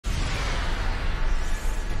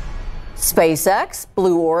SpaceX,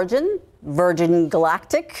 Blue Origin, Virgin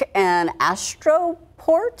Galactic, and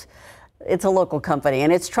Astroport. It's a local company,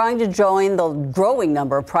 and it's trying to join the growing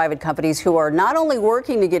number of private companies who are not only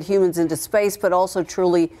working to get humans into space, but also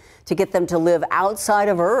truly to get them to live outside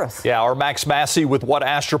of Earth. Yeah, our Max Massey with what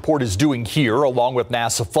Astroport is doing here, along with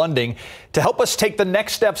NASA funding, to help us take the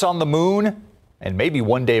next steps on the moon and maybe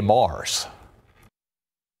one day Mars.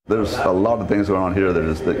 There's a lot of things going on here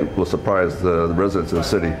that will surprise the residents of the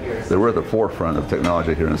city. That we're at the forefront of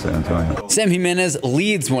technology here in San Antonio. Sam Jimenez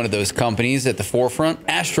leads one of those companies at the forefront,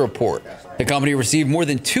 Astroport. The company received more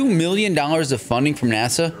than $2 million of funding from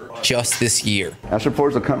NASA just this year. Astroport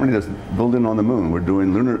is a company that's building on the moon. We're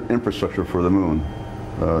doing lunar infrastructure for the moon.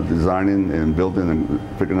 Designing and building and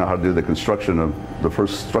figuring out how to do the construction of the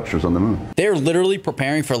first structures on the moon. They're literally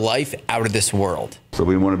preparing for life out of this world. So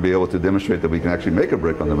we want to be able to demonstrate that we can actually make a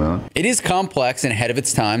brick on the moon. It is complex and ahead of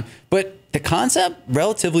its time, but the concept,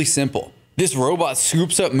 relatively simple. This robot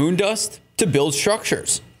scoops up moon dust to build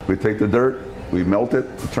structures. We take the dirt, we melt it,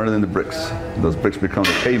 and turn it into bricks. Those bricks become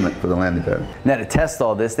the pavement for the landing pad. Now to test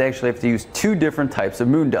all this, they actually have to use two different types of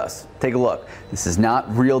moon dust. Take a look. This is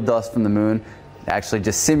not real dust from the moon. It actually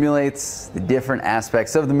just simulates the different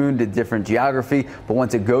aspects of the moon to different geography, but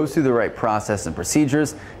once it goes through the right process and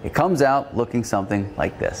procedures, it comes out looking something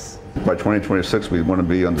like this. By 2026, we want to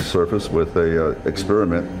be on the surface with a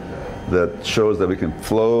experiment that shows that we can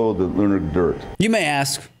flow the lunar dirt. You may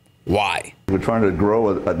ask, why? We're trying to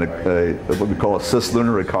grow what we call a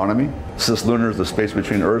cislunar economy. Cislunar is the space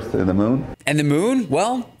between Earth and the moon. And the moon,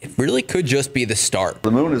 well, it really could just be the start.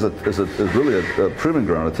 The moon is really a proving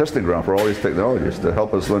ground, a testing ground for all these technologies to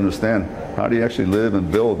help us understand how do you actually live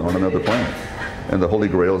and build on another planet. And the Holy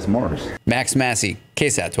Grail is Mars. Max Massey,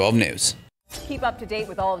 KSAT 12 News. Keep up to date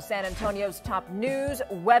with all of San Antonio's top news,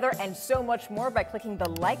 weather, and so much more by clicking the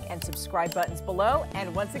like and subscribe buttons below.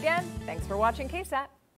 And once again, thanks for watching KSAT.